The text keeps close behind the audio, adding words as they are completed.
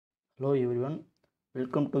Hello everyone,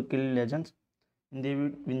 welcome to Killilegends.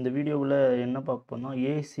 இந்த வீடியோவில் என்ன பார்க்க போகிறோம்னா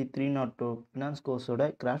ஏசி 302 ஃபினான்ஸ் கோர்ஸோட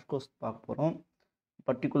கிராஷ் கோர்ஸ் பார்க்க போகிறோம்.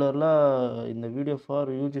 பர்டிகுலராக இந்த வீடியோ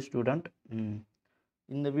ஃபார் யூஜி ஸ்டூடெண்ட்.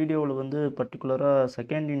 இந்த வீடியோவில் வந்து பர்டிகுலராக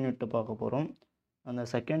செகண்ட் யூனிட்டை பார்க்க போகிறோம். அந்த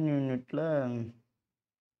செகண்ட் யூனிட்டில்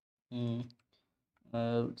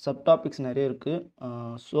சப்டாபிக்ஸ் நிறைய இருக்குது.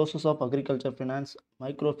 Sources of agriculture finance,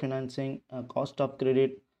 micro financing, cost of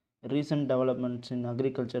credit, recent developments in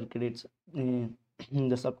agriculture credits.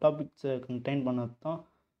 இந்த சப்டாபிக்ஸை கண்டெயின் பண்ணது தான்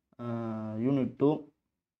unit 2.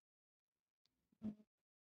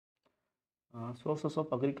 Sources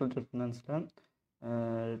of agriculture ஃபினான்ஸில்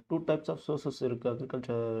 2 types of sources இருக்குது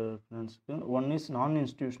அக்ரிகல்ச்சர் ஃபினான்ஸுக்கு. ஒன் இஸ் நான்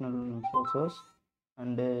institutional sources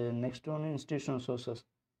and next one institutional sources.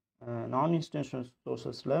 நான் institutional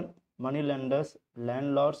சோர்சஸில் money lenders,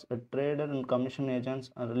 landlords, trader and commission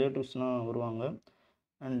agents and ரிலேட்டிவ்ஸ்லாம் வருவாங்க.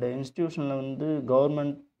 And இன்ஸ்டிடியூஷனில் வந்து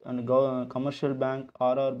government and commercial bank,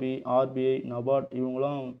 RRB, RBI, NABARD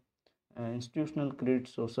இவங்களாம் institutional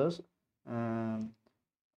credit sources.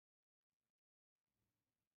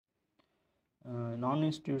 நான்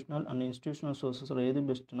institutional and institutional சோர்சஸில் எது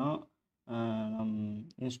பெஸ்ட்டுனா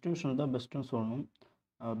institutional தான் பெஸ்ட்டுன்னு சொல்லணும்.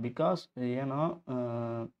 பிகாஸ் ஏன்னா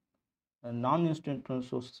நான் இன்ஸ்டிடியூஷனல்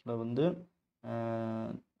சோர்சஸில் வந்து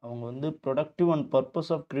அவங்க வந்து productive and purpose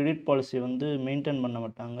of credit policy வந்து மெயின்டைன் பண்ண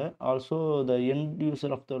மாட்டாங்க. Also the end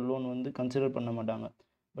user of the loan வந்து கன்சிடர் பண்ண மாட்டாங்க.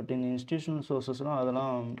 பட் இந்த இன்ஸ்டிடியூஷனல் சோர்சஸ்லாம்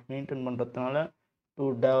அதெல்லாம் மெயின்டைன் பண்ணுறதுனால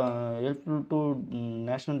helpful to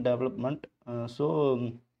national development. So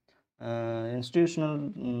institutional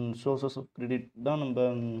sources of credit தான் நம்ம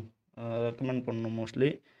ரெக்கமெண்ட் பண்ணணும்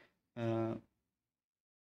மோஸ்ட்லி.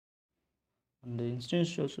 அந்த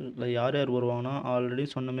இன்ஸ்டிடியூஷன்ஸில் யார் யார் வருவாங்கன்னா ஆல்ரெடி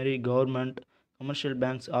சொன்ன மாதிரி government, commercial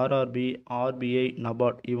banks, RRB, RBI,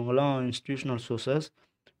 NABARD இவங்கெல்லாம் இன்ஸ்டிடியூஷனல் சோர்சஸ்.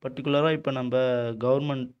 பர்டிகுலராக இப்போ நம்ம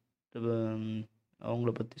கவர்மெண்ட்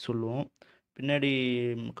அவங்கள பற்றி சொல்லுவோம். பின்னாடி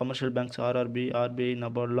கமர்ஷியல் பேங்க்ஸ், ஆர்ஆர்பி, ஆர்பிஐ,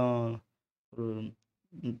 நபார்ட்லாம் ஒரு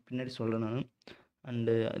பின்னாடி சொல்கிறேன் நான்.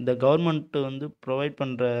 அண்டு இந்த கவர்மெண்ட் வந்து ப்ரொவைட்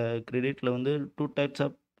பண்ணுற கிரெடிட்டில் வந்து 2 டைப்ஸ்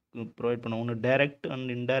ஆஃப் ப்ரொவைட் பண்ணுவோம். ஒன்று டைரக்ட் அண்ட்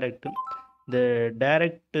இன்டைரக்ட். இந்த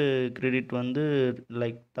டைரக்ட் கிரெடிட் வந்து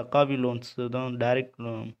லைக் தக்காவி லோன்ஸ் தான் டைரக்ட்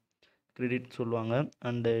கிரெடிட் சொல்லுவாங்க.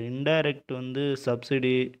 அண்டு இன்டைரக்ட் வந்து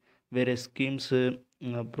சப்சிடி, வேறு ஸ்கீம்ஸு,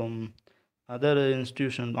 அப்புறம் அதர்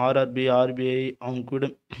இன்ஸ்டிடியூஷன் ஆர்ஆர்பி, ஆர்பிஐ அவங்க கூட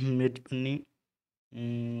மெர்ஜ் பண்ணி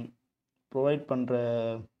ப்ரொவைட் பண்ணுற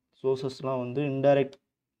சோர்சஸ்லாம் வந்து indirect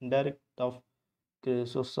of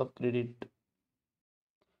source of credit.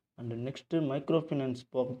 And next micro finance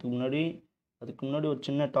போகிறதுக்கு அதுக்கு முன்னாடி ஒரு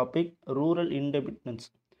சின்ன topic, rural இன்டெபிட்டன்ஸ்.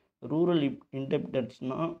 Rural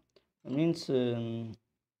இன்டெபிட்டன்ஸ்னால் means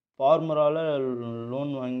ஃபார்மரால்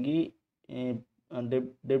loan வாங்கி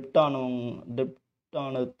டெப்ட்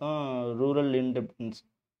ஆனது தான் ரூரல் இன்டெபிட்டன்ஸ்.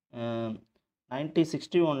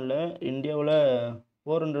 1961 இந்தியாவில்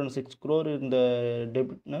 406 crore இருந்த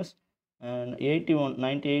டெபிட்னஸ்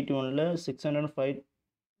 1981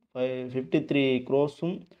 653 crores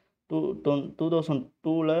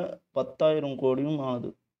 2002 10,000 கோடியும் ஆகுது.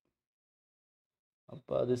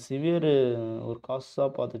 அப்போ அது சிவியர் ஒரு காசாக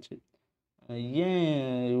பார்த்துச்சு. ஏன்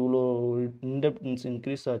இவ்வளோ இன்டெபிட்டன்ஸ்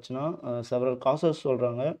இன்க்ரீஸ் ஆச்சுன்னா செவரல் காசஸ்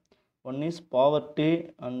சொல்கிறாங்க. One is poverty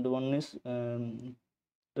and one is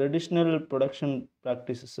traditional production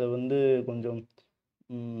ப்ராக்டிசஸை வந்து கொஞ்சம்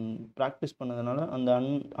ப்ராக்டிஸ் பண்ணதுனால அந்த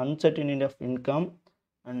uncertainty of income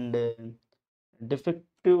and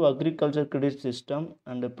defective agriculture credit system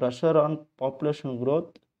and pressure on population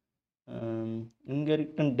growth,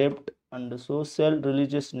 inherent debt and social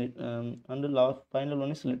religious need, and last final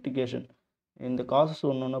one is litigation. இந்த causes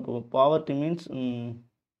ஒன்றுன்னா poverty means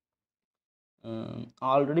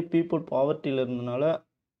already people பாவர்ட்டியில் இருந்தனால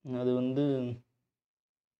அது வந்து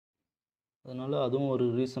அதனால் அதுவும் ஒரு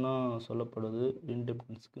ரீசனாக சொல்லப்படுது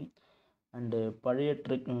இன்டெபிட்டன்ஸ்க்கு. அண்டு பழைய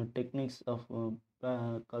டெக்னிக்ஸ் ஆஃப்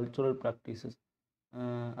கல்ச்சுரல் ப்ராக்டிசஸ்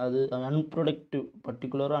அது அன்ப்ரொடக்டிவ்,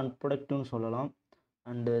 பர்டிகுலராக அன்ப்ரொடக்டிவ்னு சொல்லலாம்.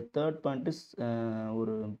 அண்டு தேர்ட் பாயிண்ட் இஸ்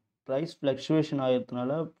ஒரு ப்ரைஸ் ஃப்ளக்சுவேஷன்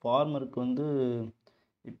ஆகிறதுனால ஃபார்மருக்கு வந்து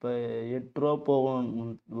இப்போ 8 ரூபா போகும்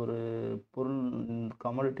ஒரு பொருள்,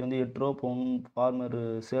 கமாடிட்டி வந்து 8 ரூபா போகும் ஃபார்மர்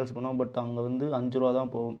சேல்ஸ் பண்ணுவோம். பட் அங்கே வந்து 5 ரூபா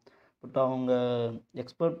தான் போகும். பட் அவங்க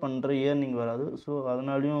எக்ஸ்பெக்ட் பண்ணுற இயர்னிங் வராது. ஸோ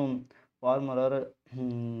அதனாலையும் ஃபார்மரால்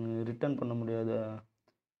ரிட்டர்ன் பண்ண முடியாத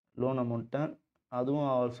லோன் அமௌண்ட்டை. அதுவும்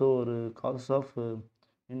ஆல்சோ ஒரு cos of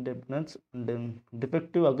இன்டெபிட்டன்ஸ். And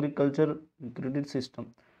defective agriculture credit system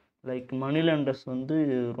like money lenders வந்து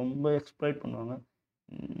ரொம்ப எக்ஸ்ப்ளாய்ட் பண்ணுவாங்க.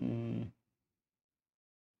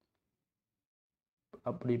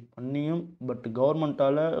 அப்படி பண்ணியும் பட்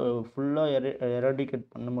கவர்மெண்ட்டால் ஃபுல்லாக எராடிகேட்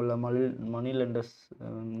பண்ண முடியல மணி லெண்டர்ஸ்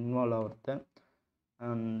இன்வால்வ் ஆகிறத.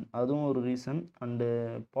 அதுவும் ஒரு reason. And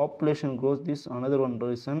population growth is another one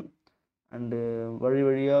reason. And வழி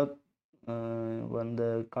வழியாக வந்த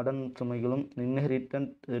கடன் சுமைகளும்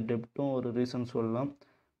இன்ஹெரிட்டன்ட் டெப்ட்டும் ஒரு ரீசன் சொல்லலாம்.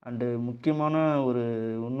 அண்டு முக்கியமான ஒரு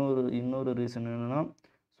இன்னொரு ரீசன் என்னென்னா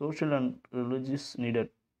சோஷியல் அண்ட் ரிலிஜியஸ்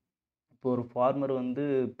நீடட். இப்போ ஒரு ஃபார்மர் வந்து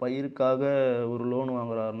பயிருக்காக ஒரு லோன்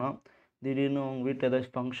வாங்குறாருன்னா திடீர்னு அவங்க வீட்டில்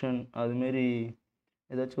ஏதாச்சும் ஃபங்க்ஷன் அதுமாரி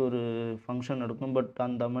ஏதாச்சும் ஒரு ஃபங்க்ஷன் நடக்கும். பட்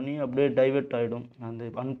அந்த மணி அப்படியே டைவெர்ட் ஆகிடும். அந்த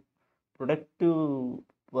ப்ரொடக்டிவ்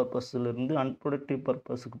பர்பஸ்லேருந்து அன்ப்ரொடக்டிவ்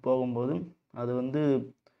பர்பஸுக்கு போகும்போது அது வந்து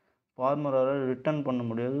ஃபார்மரால் ரிட்டர்ன் பண்ண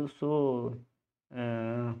முடியாது. ஸோ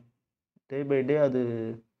டே பை டே அது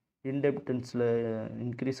இன்டெப்டன்ஸில்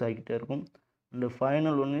இன்க்ரீஸ் ஆகிக்கிட்டே இருக்கும். And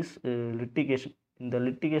final one is litigation. இந்த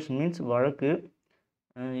லிட்டிகேஷன் மீன்ஸ் வழக்கு.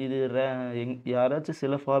 இது யாராச்சும்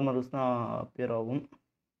சில ஃபார்மர்ஸ் தான் அப்பியர் ஆகும்.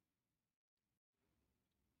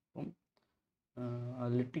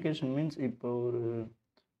 லிட்டிகேஷன் மீன்ஸ் இப்போ ஒரு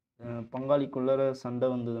பங்காளிக்குள்ளார சண்டை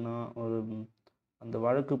வந்ததுன்னா அந்த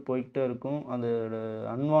வழக்கு போய்கிட்டே இருக்கும். அதோட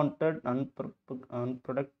அன்வான்ட்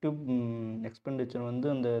அன்ப்ரொடக்டிவ் எக்ஸ்பெண்டிச்சர் வந்து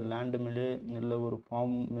அந்த லேண்டு மேலே இல்லை ஒரு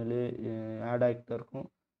ஃபார்ம் மேலே ஆட் ஆகிட்டே இருக்கும்.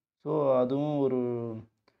 ஸோ அதுவும் ஒரு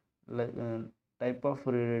டைப் ஆஃப்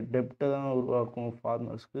ஒரு டெப்டை தான் உருவாக்கும்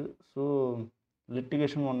ஃபார்மர்ஸ்க்கு. So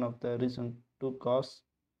litigation one of the reason to cos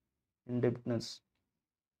இன்டெப்ட்னஸ்.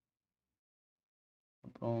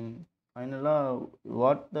 அப்புறம் ஃபைனலாக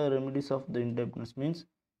what the remedies of the இன்டெப்ட்னஸ் means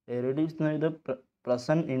reduce the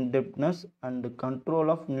present இன்டெப்ட்னஸ் and control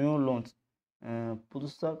of new loans.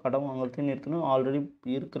 புதுசாக கடன் வாங்குறதையும் நிறுத்தணும், ஆல்ரெடி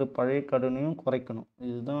இருக்கிற பழைய கடனையும் குறைக்கணும்.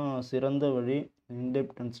 இதுதான் சிறந்த வழி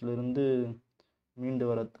இன்டெப்டன்ஸ்லேருந்து மீண்டு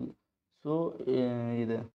வரத்துக்கு. ஸோ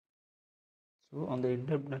அந்த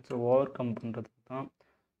இன்டெப்டன்ஸை ஓவர் கம் பண்ணுறதுக்கு தான்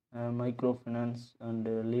micro finance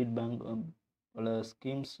and lead bank பல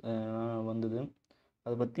ஸ்கீம்ஸ் வந்தது.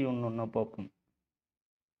 அதை பற்றி ஒன்று ஒன்றா பார்ப்போம்.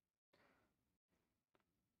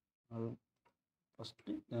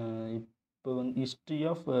 ஃபஸ்ட்டு இப்போ வந்து history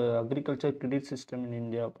of agriculture credit system in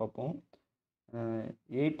India பார்ப்போம்.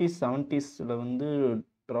 80s 70s வந்து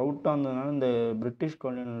ட்ரவுட்டாக இருந்ததுனால இந்த பிரிட்டிஷ்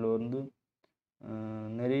காலனியில் வந்து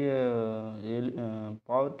நிறைய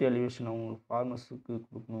பாவர்ட்டி அலிவேஷன் அவங்க ஃபார்மர்ஸுக்கு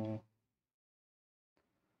கொடுக்கணும்.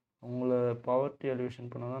 அவங்கள பாவர்ட்டி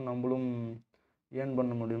அலிவேஷன் பண்ணால் தான் நம்மளும் ஏர்ன்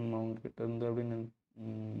பண்ண முடியும் அவங்கக்கிட்ட இருந்து அப்படின்னு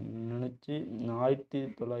நினச்சி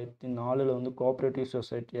 1904 வந்து கோஆப்ரேட்டிவ்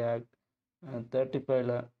சொசைட்டி ஆக்ட்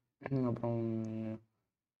 35 அப்புறம்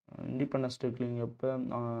இண்டிபெண்டன்ஸ் டெக்லிங் அப்போ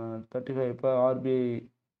 35 அப்போ ஆர்பிஐ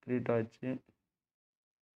கிரியேட் ஆச்சு.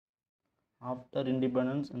 ஆஃப்டர்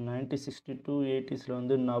இண்டிபெண்டன்ஸ் 1962 80s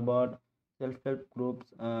வந்து NABARD self help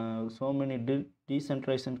groups so many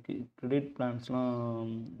decentralisation credit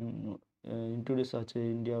பிளான்ஸ்லாம் introduce ஆச்சு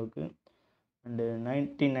இந்தியாவுக்கு. And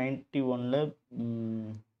 1991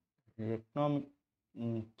 economic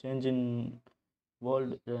change in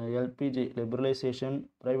world LPG liberalisation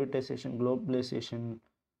privatisation globalisation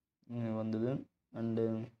வந்தது. அண்டு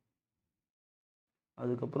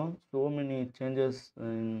அதுக்கப்புறம் so many changes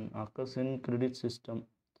occurs in credit system.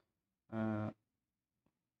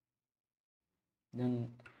 Then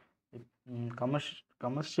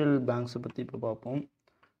commercial பேங்க்ஸை பற்றி இப்போ பார்ப்போம்.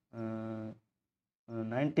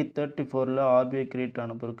 1934 RBI create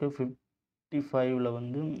ஆன பிறகு 55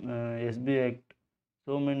 வந்து SBI act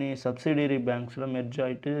so many subsidiary பேங்க்ஸில் merge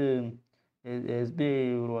ஆகிட்டு எஸ்பிஐ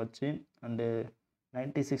உருவாச்சு. And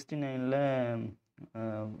 1969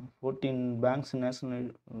 14 banks national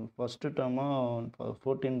first டேர்மாக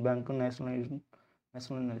 14 பேங்க்கும்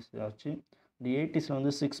nationalise ஆச்சு. இந்த 80s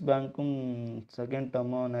வந்து 6 பேங்க்கும் செகண்ட்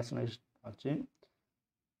டேர்மாக நேஷனலைஸ் ஆச்சு.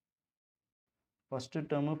 First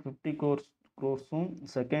term 50 crores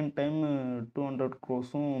second time 200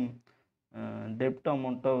 crores டெப்ட்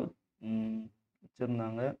அமௌண்ட்டாக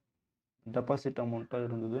வச்சுருந்தாங்க, டெபாசிட் அமௌண்ட்டாக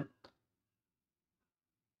இருந்தது.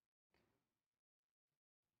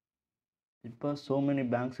 இப்போ ஸோ மெனி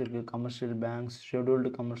பேங்க்ஸ் இருக்குது. Commercial banks,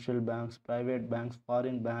 scheduled commercial banks, private banks,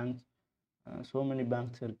 foreign banks, so many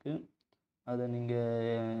banks இருக்குது. அதை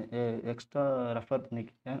நீங்கள் எக்ஸ்ட்ரா ரெஃபர்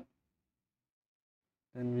பண்ணிக்கங்க.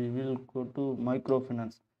 Then we will go to micro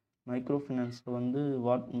finance. Micro ஃபினான்ஸில் வந்து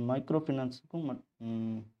மைக்ரோ ஃபினான்ஸுக்கும்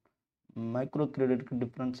மைக்ரோ கிரெடிட்டுக்கு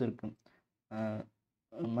டிஃப்ரென்ஸ் இருக்குது.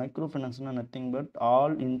 Micro ஃபினான்ஸ்னால் nothing but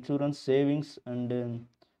all insurance savings and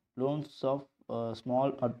loans of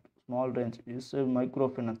small range is a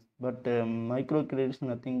microfinance, but microcredit is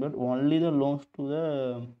nothing but only the loans to the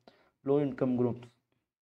low income groups.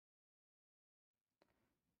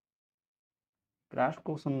 Crash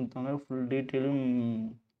course தவிர full டீட்டெயிலும்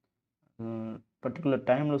particular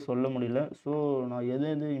டைமில் சொல்ல முடியல. So நான்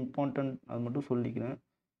எது important அது மட்டும் சொல்லிக்கிறேன்.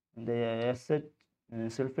 இந்த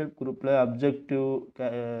செல்ஃப் ஹெல்ப் குரூப்பில் objective,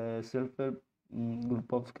 self help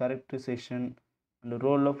group of characterisation and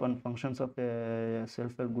roll of and functions of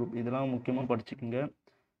self help group இதெல்லாம் முக்கியமாக படிச்சுக்கோங்க.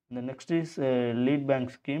 இந்த next is lead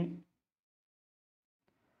bank scheme.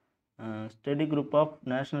 Study group of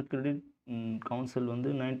national credit council வந்து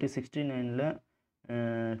 1969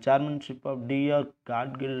 சேர்மன்ஷிப் ஆஃப் டிஆர்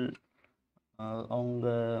காட்கில் அவங்க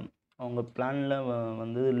அவங்க பிளானில்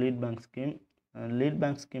வந்து lead bank scheme. Lead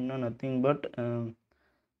bank ஸ்கீம்னா nothing but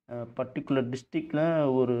particular டிஸ்ட்ரிக்டில்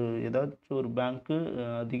ஒரு ஏதாச்சும் ஒரு பேங்க்கு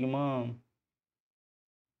அதிகமாக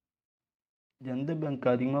எந்த பேங்க்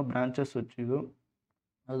அதிகமாக பிரான்ச்சஸ் வச்சுக்கோ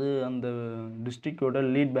அது அந்த டிஸ்ட்ரிக்டோட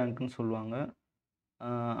லீட் பேங்க்குன்னு சொல்லுவாங்க.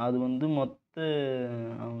 அது வந்து மொத்த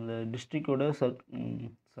அந்த டிஸ்ட்ரிக்டோட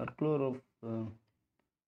சர்க்குலர் ஆஃப்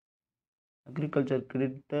அக்ரிகல்ச்சர்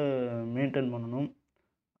கிரெடிட்டை மெயின்டைன் பண்ணணும்,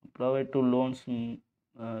 provide to loans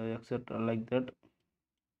etcetera like that.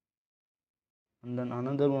 And then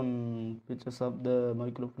another one features of the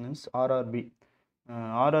microfinance RRB.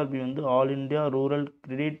 RRB வந்து all India rural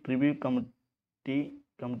credit review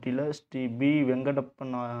கமிட்டியில் ஸ்ரீ பி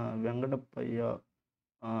வெங்கடப்பையா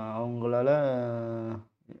அவங்களால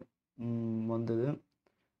வந்தது.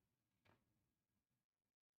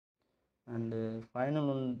 And final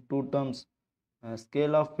one 2 terms,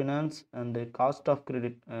 scale of finance and cost of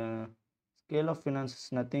credit. Scale of finance is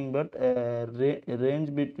nothing but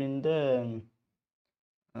range between the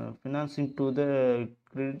financing to the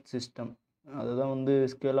credit system, அதுதான் வந்து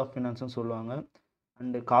scale of ஃபினான்ஸ்னு சொல்லுவாங்க.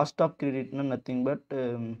 And cost of கிரெடிட்னா nothing but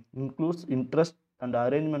includes interest and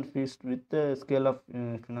arrangement fees with the scale of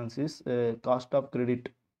finance is cost of credit.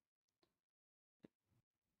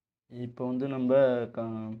 இப்போ வந்து நம்ம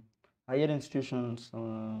higher institutions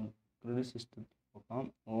credit system பார்க்கலாம்.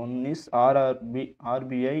 One is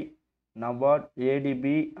RBI, NABARD,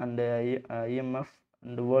 ATP and IMF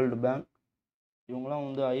and world bank. இவங்களாம்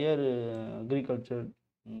வந்து higher agriculture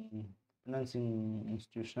financing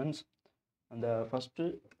institutions. அந்த first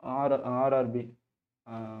RRB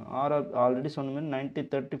already சொன்ன மாதிரி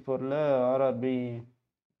 1934 RRB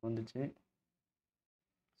வந்துச்சு,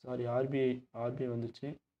 சாரி ஆர்பிஐ வந்துச்சு.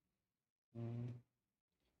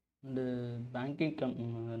 அண்டு பேங்கிங்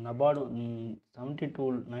நபார்டு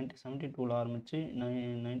 1972 ஆரம்பித்து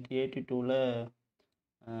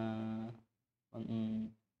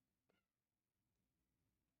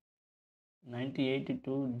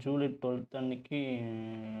 1982 ஜூலை 12 அன்னைக்கு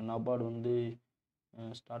நபார்டு வந்து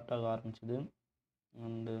ஸ்டார்ட் ஆக ஆரம்பிச்சிது.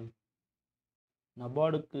 அண்டு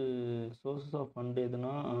நபார்டுக்கு சோர்ஸஸ் ஆஃப் ஃபண்டு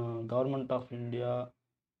எதுனா government of India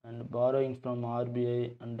and borrowing from RBI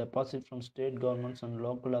and deposit from state governments and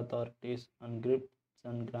local authorities and gifts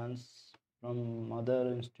and grants from other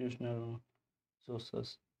institutional sources.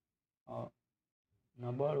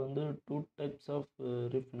 NABARD வந்து 2 types of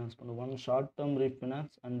refinance பண்ணும். One short term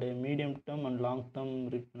refinance and medium term and long term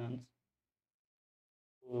refinance.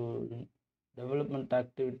 Development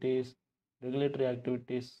activities, regulatory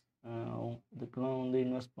activities இதுக்கெல்லாம் வந்து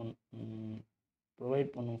invest provide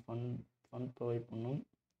பண்ணும், fund provide பண்ணும்.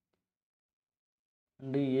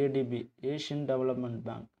 And ATP Asian development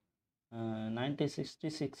bank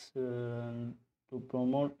 1966 to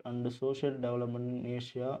promote and social development in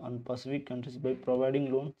Asia and Pacific countries by providing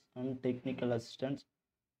loans and technical assistance.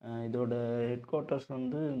 இதோட head quarters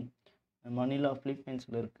வந்து மணிலா,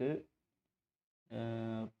 பிலிப்பைன்ஸில் இருக்குது.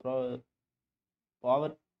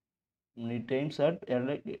 It aims at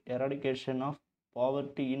eradication of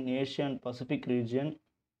poverty in Asia and Pacific region.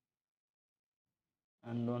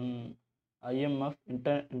 And one IMF,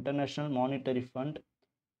 International Monetary Fund.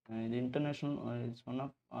 The international is one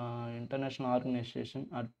of international organization.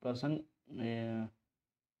 At present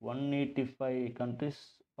 185 countries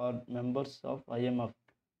are members of IMF.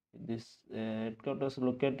 This headquarters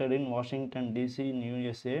located in Washington DC in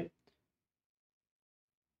USA.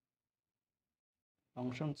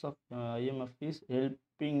 Functions of IMF is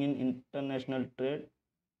helping in international trade,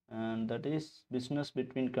 and that is business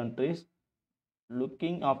between countries,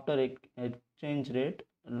 looking after exchange rate,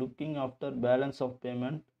 looking after balance of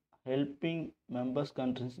payment, helping members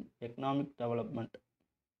countries economic development.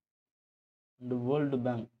 And World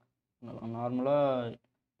Bank நார்மலாக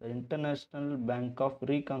international bank of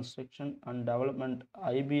reconstruction and development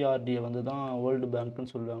IBRD வந்து தான் world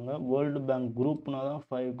பேங்க்னு சொல்லுவாங்க. World bank குரூப்னா தான்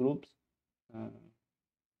 5 groups.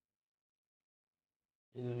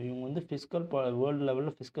 இவங்க வந்து world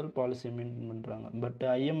லெவலில் fiscal policy maintain பண்ணுறாங்க. But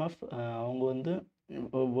IMF அவங்க வந்து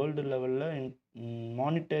வேர்ல்டு லெவலில்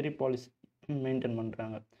மானிட்டரி பாலிசி மெயின்டைன்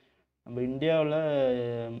பண்ணுறாங்க. நம்ம இந்தியா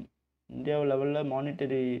லெவலில்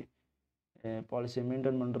மானிட்டரி பாலிசியை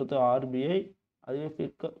மெயின்டைன் பண்ணுறது RBI, அதுவே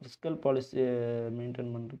ஃபிஸ்கல் பாலிசி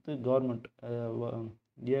மெயின்டைன் பண்ணுறது government.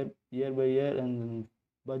 Year by year and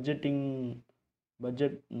budgeting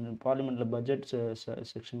budget பார்லிமெண்ட்டில் பட்ஜெட்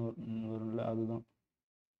செக்ஷன் வரும்ல, அதுதான்.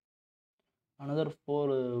 Another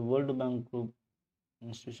 4 world bank group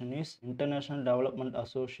institution is International Development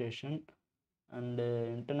Association and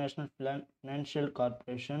International Financial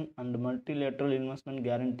Corporation and Multilateral Investment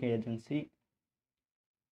Guarantee Agency.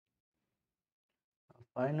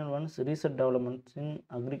 Final one is research developments in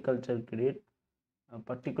agriculture credit,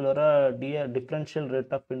 particularly differential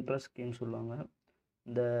rate of interest scheme சொல்லுவாங்க.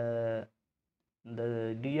 இந்த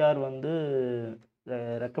TR வந்து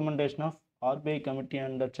recommendation of RBI committee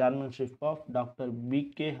and chairmanship of doctor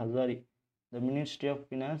PK Hazari, the ministry of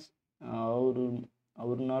finance.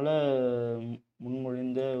 அவர்னால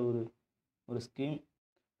முன்மொழிந்த ஒரு scheme.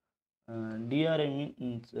 DRI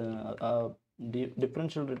means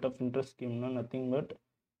differential rate of interest ஸ்கீம்னா nothing but,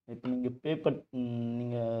 இப்போ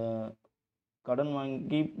நீங்கள் கடன்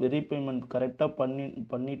வாங்கி ரீபேமெண்ட் கரெக்டாக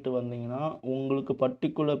பண்ணிட்டு வந்தீங்கன்னா உங்களுக்கு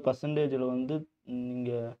பர்டிகுலர் பர்சன்டேஜில் வந்து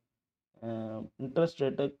நீங்கள் இன்ட்ரெஸ்ட்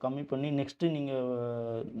ரேட்டை கம்மி பண்ணி நெக்ஸ்ட்டு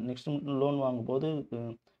லோன் வாங்கும்போது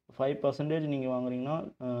 5% நீங்கள் வாங்குறீங்கன்னா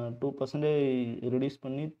 2% ரெடியூஸ்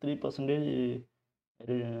பண்ணி 3%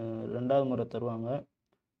 ரெண்டாவது முறை தருவாங்க.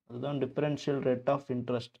 அதுதான் differential rate of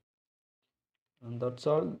interest. That's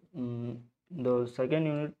all. இந்த செகண்ட்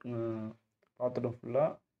யூனிட் பார்த்துட்டோம் ஃபுல்லாக.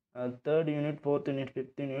 Third unit, fourth unit,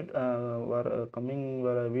 fifth unit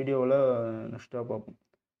வர வீடியோவில் நெக்ஸ்ட்டாக பார்ப்போம்.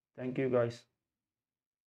 Thank you guys.